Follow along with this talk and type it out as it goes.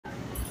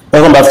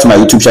Welcome back to my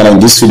YouTube channel.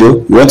 In this video,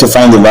 we want to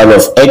find the value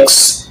of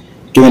x,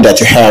 given that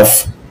you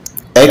have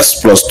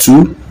x plus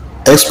 2,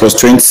 x plus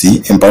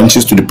 20 in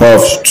parentheses to the power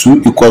of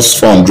 2 equals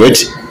 400.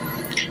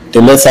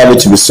 Then let's have it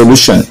to the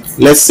solution.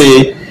 Let's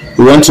say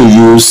we want to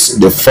use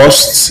the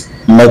first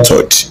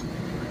method.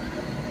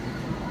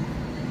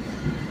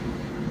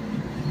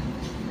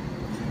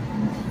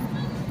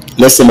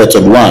 Let's say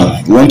method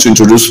 1. We want to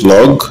introduce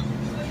log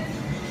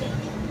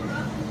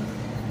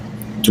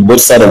to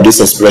both sides of this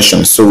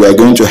expression. So we are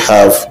going to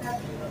have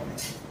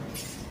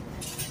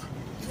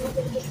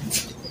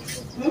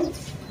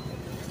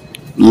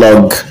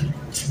log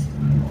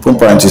from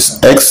parentheses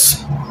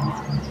x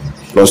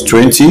plus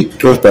 20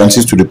 close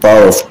parentheses to the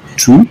power of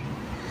 2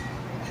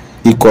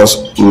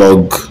 equals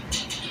log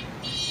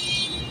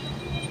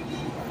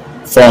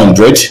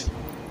 400.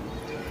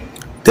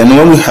 Then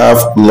when we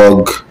have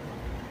log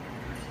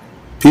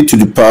p to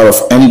the power of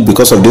m,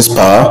 because of this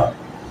power,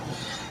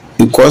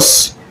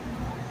 equals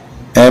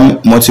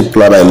m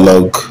multiplied by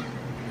log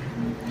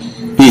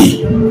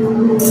p.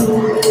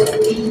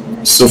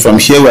 So from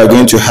here we are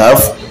going to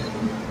have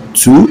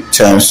 2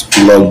 times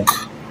log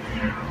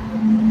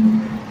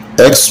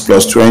x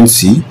plus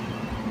 20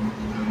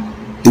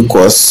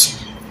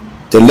 equals,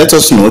 then let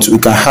us note we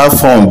can have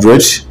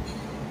 400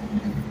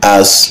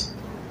 as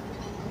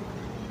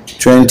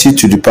 20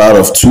 to the power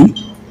of 2.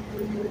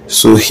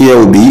 So here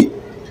will be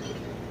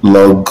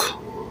log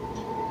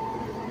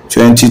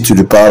 20 to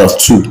the power of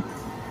 2.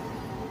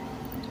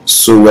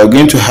 So we are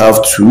going to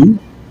have 2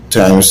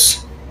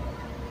 times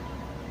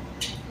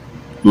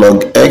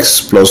log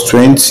x plus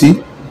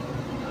 20.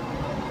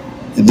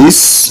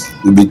 This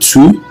will be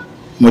 2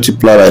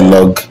 multiplied by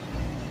log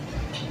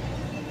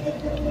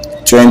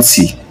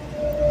 20.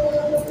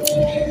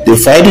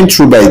 Dividing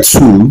through by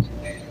 2,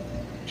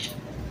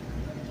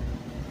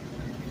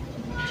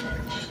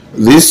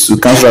 this will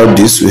cancel out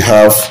this. We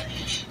have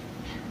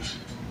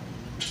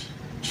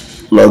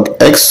log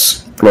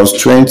x plus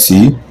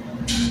 20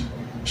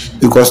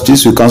 because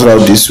this will cancel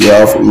out this. We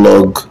have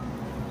log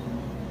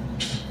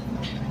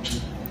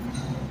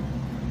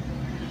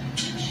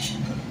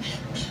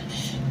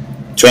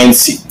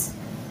 20.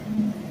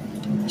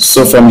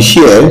 So from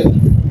here,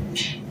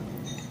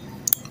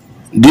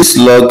 this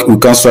log will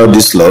cancel out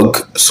this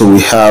log. So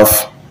we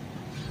have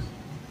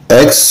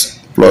x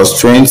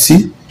plus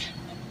 20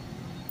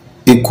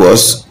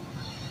 equals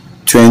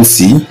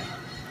 20.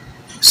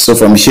 So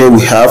from here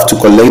we have to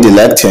collect the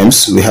like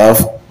terms. We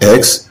have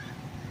x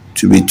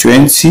to be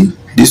 20,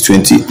 this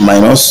 20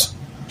 minus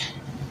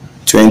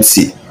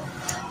 20,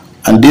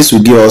 and this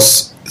will give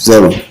us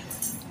 0.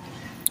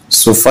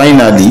 So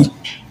finally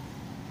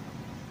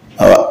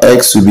our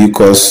x will be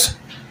equals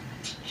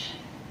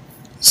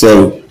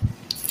 0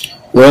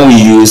 when we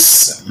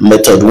use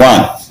method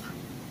 1.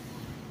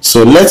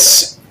 So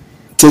let's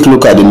take a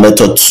look at the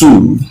method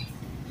 2.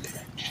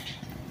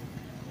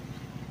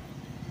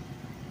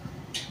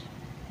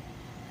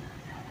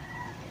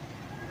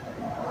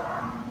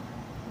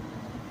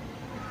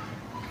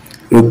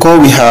 Recall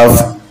we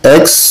have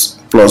x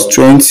plus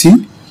 20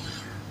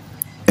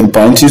 in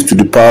parentheses to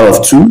the power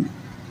of 2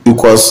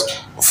 equals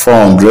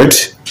 400.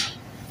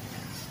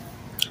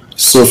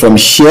 So from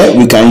here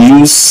we can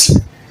use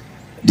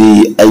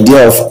the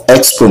idea of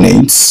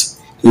exponents.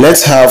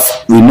 Let's have,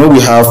 we know we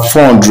have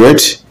 400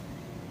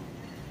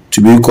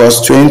 to be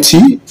equals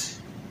 20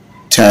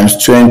 times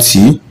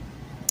 20,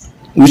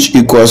 which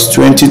equals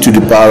 20 to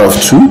the power of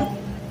 2.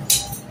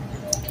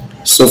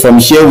 So from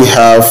here we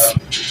have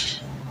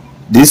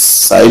this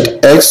side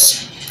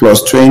x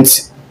plus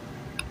 20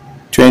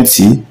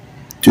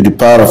 to the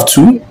power of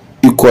 2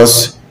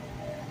 equals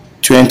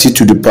 20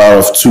 to the power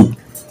of 2.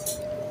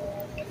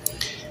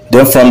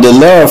 Then from the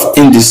law of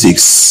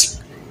indices,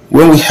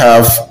 when we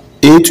have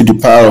a to the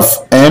power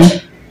of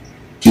m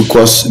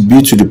equals b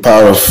to the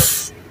power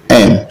of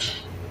m.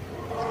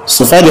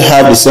 So far they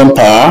have the same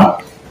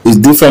power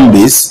with different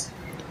base.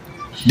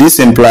 This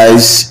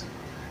implies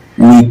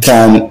we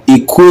can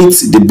equate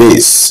the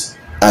base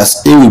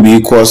as a will be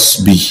equals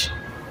b.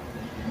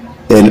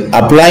 Then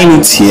applying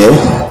it here,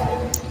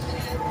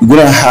 we're going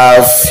to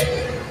have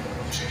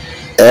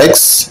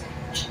x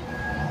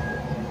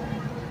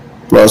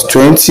plus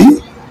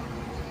 20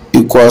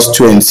 equals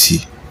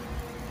 20.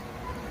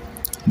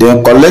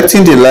 Then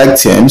collecting the like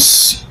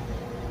terms,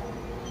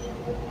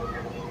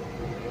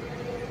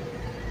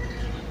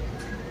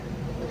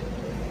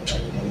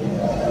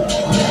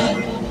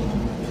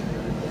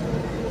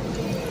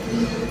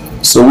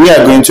 so we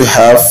are going to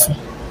have,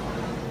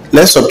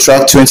 let's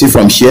subtract 20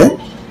 from here.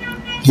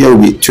 Here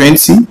will be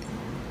 20,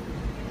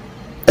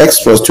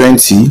 x plus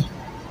 20,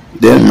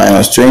 then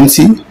minus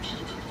 20.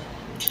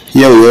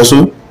 Here we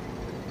also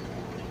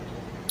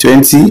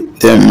 20,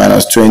 then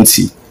minus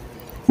 20.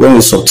 When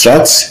we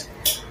subtract,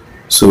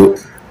 so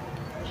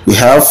we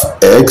have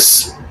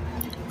x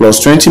plus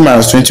 20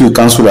 minus 20 will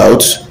cancel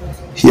out.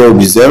 Here will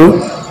be 0.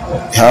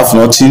 We have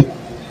nothing.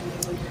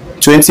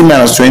 20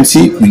 minus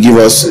 20 will give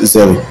us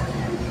 0.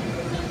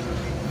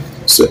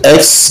 So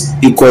x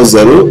equals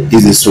 0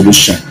 is the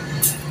solution.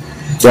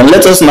 Then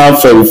let us now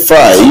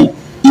verify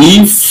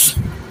if,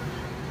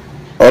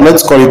 or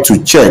let's call it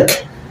to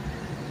check.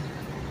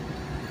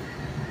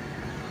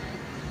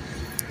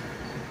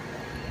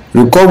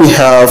 Recall we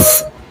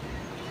have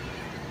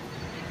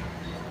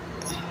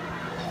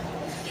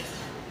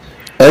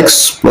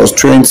x plus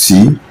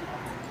 20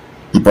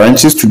 in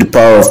parentheses to the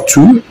power of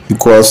 2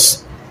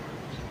 equals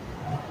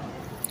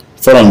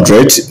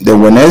 400.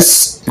 Then when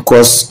s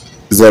equals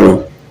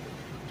 0,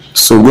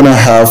 so we're gonna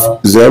have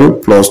 0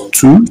 plus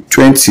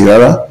 220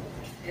 rather.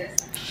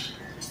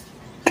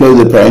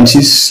 Close the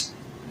parentheses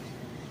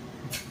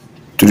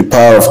to the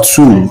power of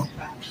 2.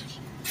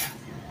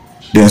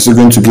 Then it's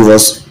going to give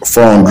us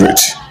 400.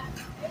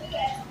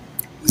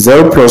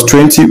 0 plus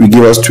 20 will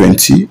give us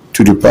 20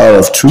 to the power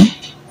of 2.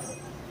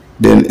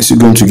 Then it's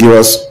going to give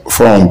us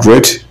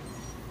 400.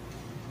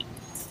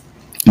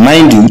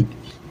 Mind you,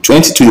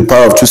 20 to the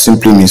power of 2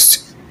 simply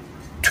means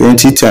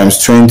 20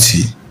 times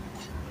 20.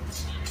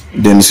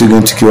 Then it's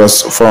going to give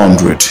us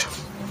 400.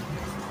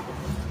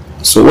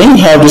 So when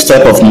you have this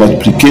type of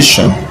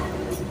multiplication,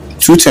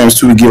 2 times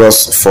 2 will give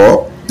us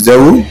 4,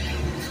 0,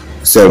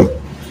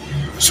 0.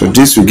 So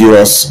this will give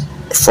us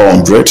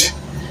 400.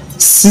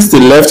 Since the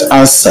left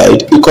hand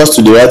side equals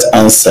to the right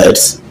hand side,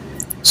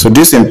 so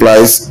this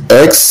implies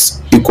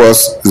x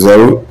equals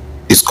 0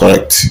 is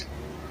correct.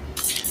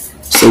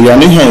 So if you are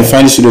new here and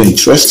find this video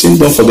interesting,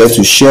 don't forget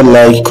to share,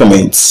 like,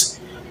 comments,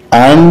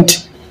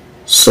 and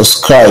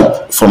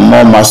subscribe for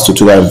more math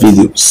tutorial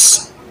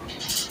videos.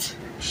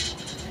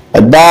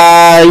 Bye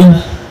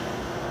bye.